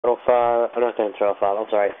5, I'm not going to Turtle 5, I'm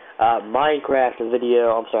sorry. Minecraft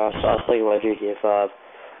video, I'm sorry, I was thinking about GTA 5.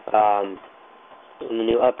 The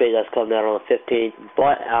new update that's coming out on the 15th.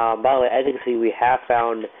 But, by the way, as you can see, we have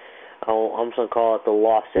found, I'm just going to call it the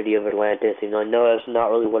Lost City of Atlantis. You know, I know that's not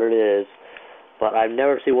really what it is, but I've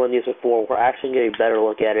never seen one of these before. We're actually getting a better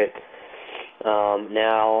look at it.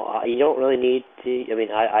 Now, you don't really need to, I mean,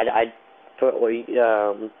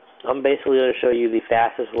 I'm basically going to show you the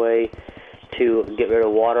fastest way to get rid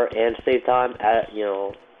of water and save time,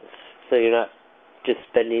 so you're not just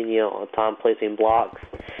spending, time placing blocks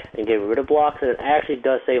and getting rid of blocks, and it actually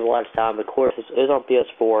does save a lot of time. Of course, it is on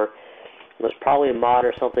PS4. There's probably a mod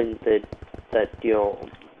or something that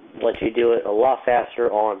lets you do it a lot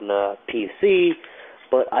faster on PC,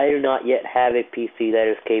 but I do not yet have a PC that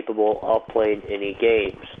is capable of playing any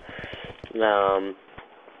games.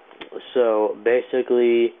 So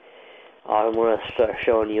basically, I'm going to start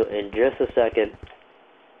showing you in just a second.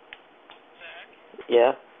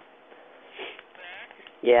 Yeah?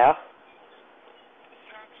 Yeah?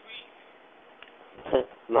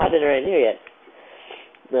 Mine isn't right here yet.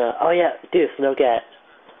 Oh yeah, dude, Snowcat.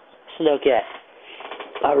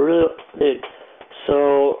 Dude,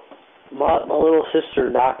 so, my little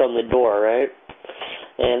sister knocked on the door, right?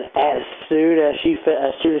 And as soon as she,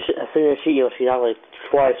 she knocked like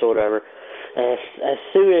twice or whatever, and as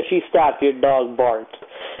soon as she stopped, your dog barked.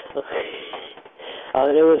 I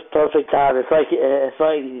mean, it was perfect time. It's like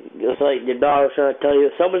your dog was trying to tell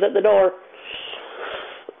you someone's at the door.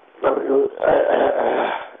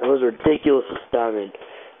 It was ridiculously stunning.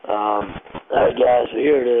 Alright guys, so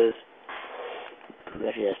here it is.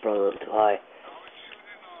 Actually, that's probably a little too high.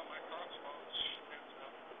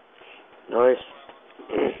 Nice.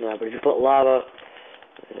 No, but if you put lava,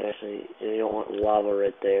 actually, you don't want lava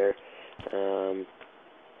right there.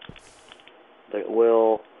 But it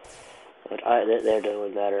will. But that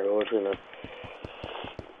doesn't matter. We're just gonna.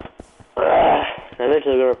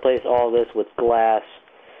 Eventually, we're gonna replace all this with glass.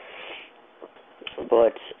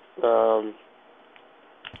 But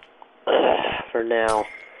for now,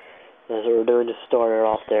 that's what we're doing to start it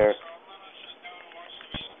off there.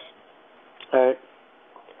 All right.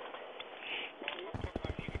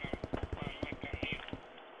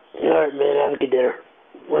 Alright, man, have a good dinner.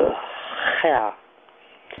 Yeah.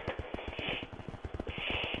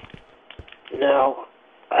 Now,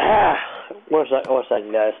 one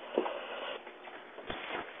second, guys.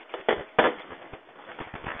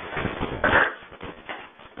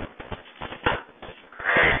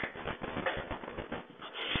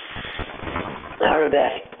 Alright, I'm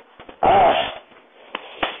back.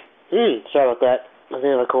 Sorry about that. I think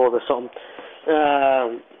I'm cold or something.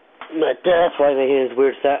 But that's why I may hear this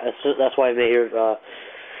weird sound. That's why I may hear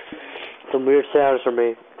some weird sounds from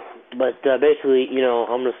me. But basically,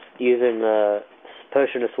 I'm just using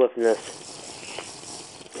potion of swiftness,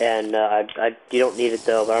 and you don't need it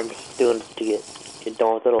though. But I'm just doing it to get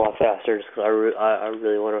done with it a lot faster, just because I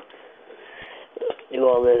really want to do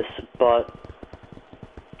all this. But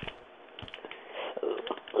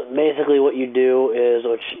basically, what you do is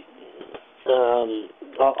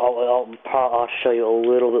I'll show you a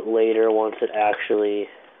little bit later once I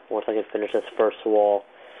can finish this first wall.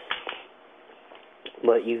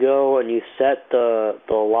 But you go and you set the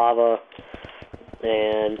lava,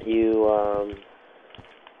 and you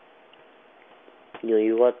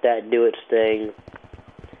let that do its thing,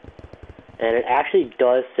 and it actually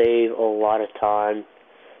does save a lot of time.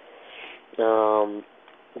 Then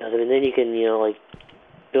you can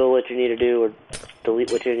build what you need to do or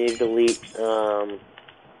delete what you need to delete. And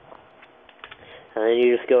then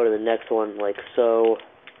you just go to the next one, like so.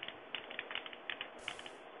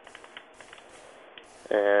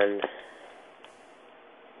 And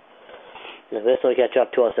this will catch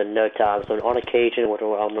up to us in no time. So on occasion, what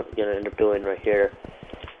I'm going to end up doing right here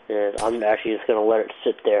is I'm actually just going to let it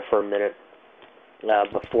sit there for a minute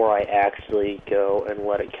before I actually go and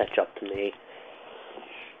let it catch up to me.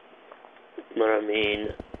 You know what I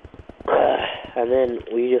mean? And then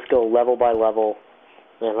we just go level by level.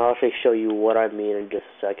 And I'll actually show you what I mean in just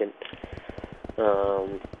a second.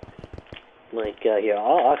 Here,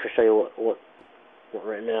 I'll actually show you what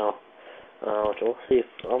right now. We'll see if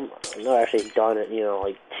I'm not actually done it,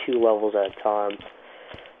 2 levels at a time.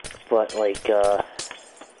 But okay,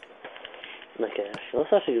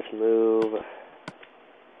 let's actually just move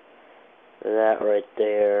that right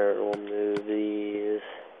there. We'll move these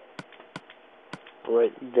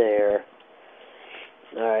right there.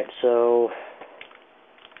 Alright, so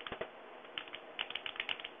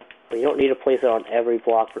you don't need to place it on every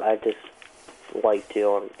block, but I just like to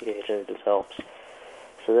on occasion. It just helps.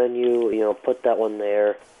 So then you put that one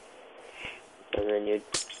there, and then you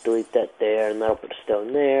delete that there, and that'll put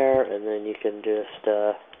stone there, and then you can just,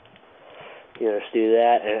 just do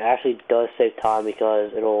that, and it actually does save time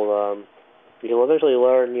because it'll, you'll eventually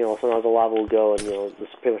learn, sometimes the lava will go in,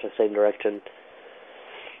 it's pretty much the same direction,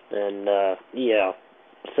 and, yeah,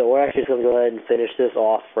 so we're actually just going to go ahead and finish this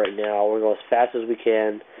off right now. We're going to go as fast as we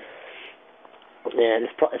can, and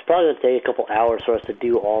it's probably going to take a couple hours for us to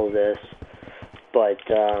do all of this. But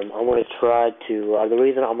I'm going to try to, the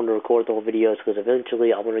reason I'm going to record the whole video is because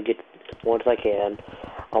eventually I'm going to get, once I can,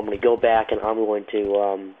 I'm going to go back and I'm going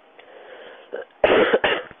to,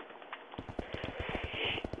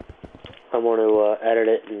 I'm going to edit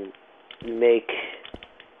it and make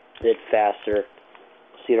it faster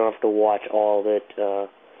so you don't have to watch all of it,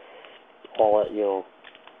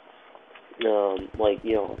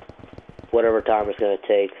 whatever time it's going to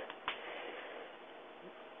take.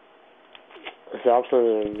 So I'm still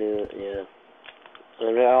going to do it, yeah.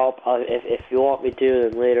 And if you want me to,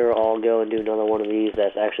 then later I'll go and do another one of these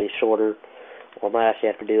that's actually shorter. Or I might actually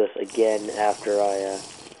have to do this again after I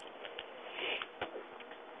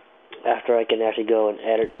can actually go and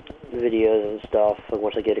edit videos and stuff. And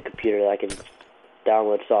once I get a computer that I can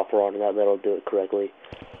download software on, and that'll do it correctly.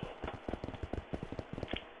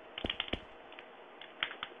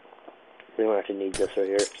 We don't actually need this right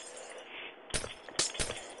here.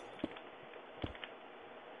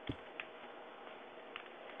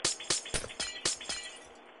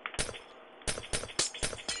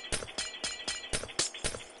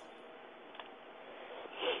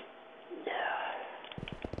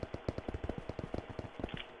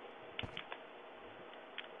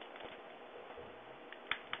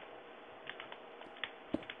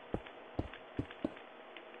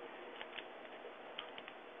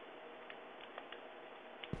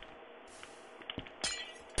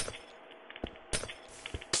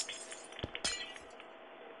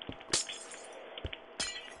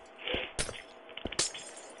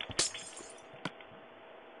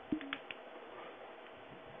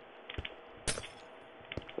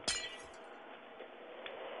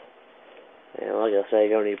 And like I say,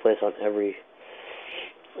 you don't need to place on every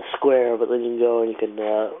square, but then you can go and you can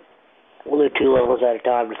only 2 levels at a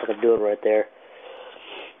time, just like I'm doing right there.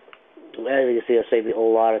 As you can see, it'll save me a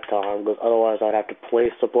lot of time, because otherwise I'd have to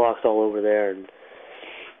place the blocks all over there, and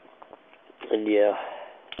yeah.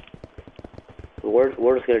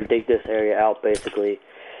 We're just going to dig this area out, basically,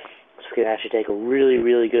 so we can actually take a really,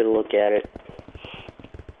 really good look at it.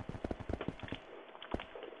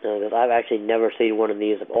 Because I've actually never seen one of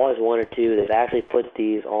these. I've always wanted to. They've actually put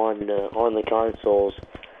these on the consoles,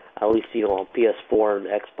 at least on PS4 and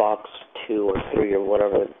Xbox 2 or 3 or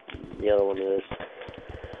whatever the other one is.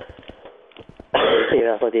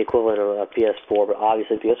 It's like the equivalent of a PS4, but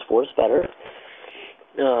obviously PS4 is better.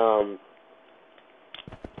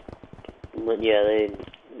 But yeah, they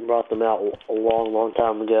brought them out a long, long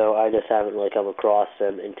time ago. I just haven't really come across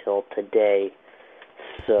them until today.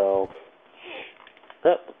 So. Oh,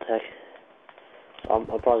 what the heck. I'm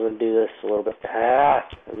probably going to do this a little bit.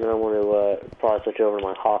 And then I want to probably switch over to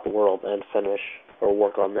my hot world and finish or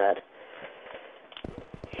work on that.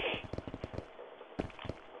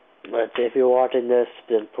 But if you're watching this,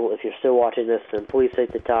 then if you're still watching this, then please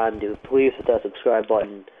take the time to please hit that subscribe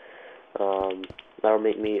button. That'll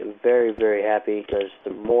make me very, very happy, because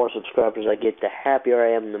the more subscribers I get, the happier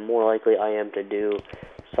I am, and the more likely I am to do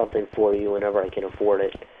something for you whenever I can afford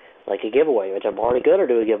it. Like a giveaway, which I'm already going to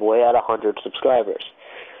do a giveaway at 100 subscribers.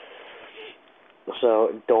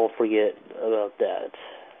 So don't forget about that.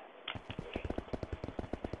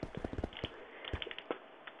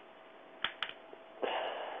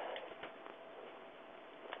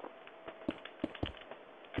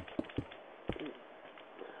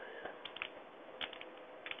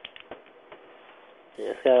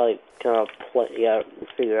 Yeah, it's gotta like kind of you gotta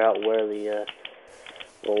figure out where the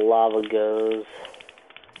lava goes,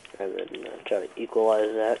 and then try to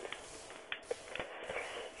equalize that.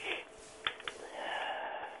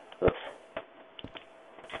 Oops.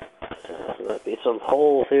 There might be some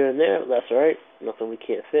holes here and there, but that's alright. Nothing we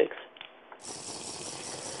can't fix.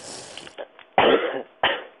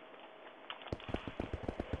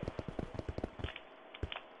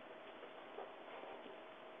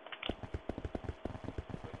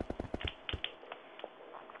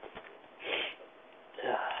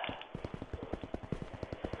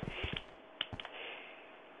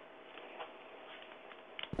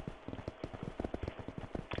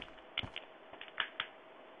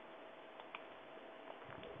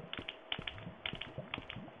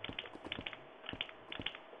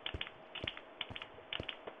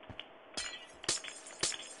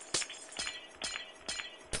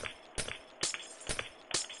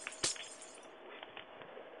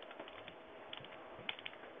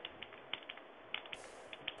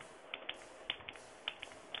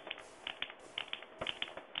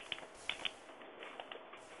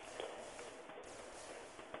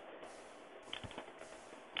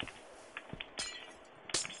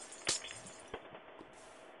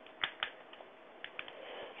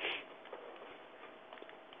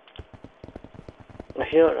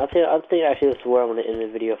 you know what, I think actually this is where I'm gonna end the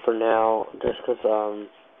video for now, just because I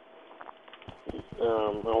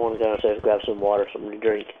want to go downstairs and grab some water, something to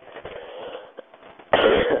drink.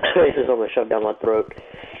 This is almost shoved down my throat.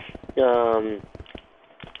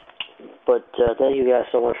 But thank you guys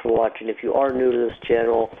so much for watching. If you are new to this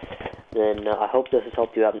channel, then I hope this has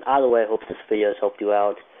helped you out. And either way, I hope this video has helped you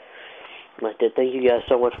out. Like I said, thank you guys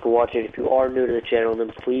so much for watching. If you are new to the channel,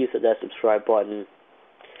 then please hit that subscribe button.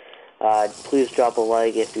 Please drop a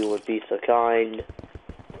like if you would be so kind.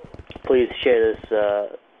 Please share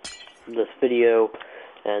this video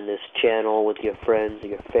and this channel with your friends,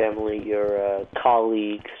 your family, your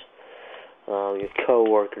colleagues, your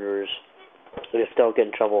co-workers. Just don't get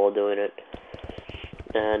in trouble while doing it.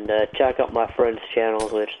 And check out my friends'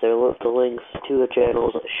 channels, which the links to the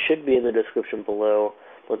channels should be in the description below.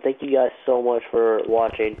 But thank you guys so much for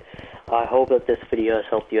watching. I hope that this video has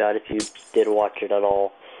helped you out if you did watch it at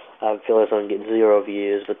all. I feel like I'm getting 0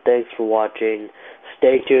 views, but thanks for watching.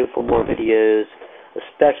 Stay tuned for more videos,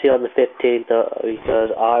 especially on the 15th,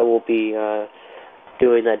 because I will be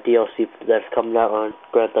doing that DLC that's coming out on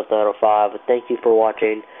Grand Theft Auto 5. But thank you for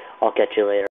watching. I'll catch you later.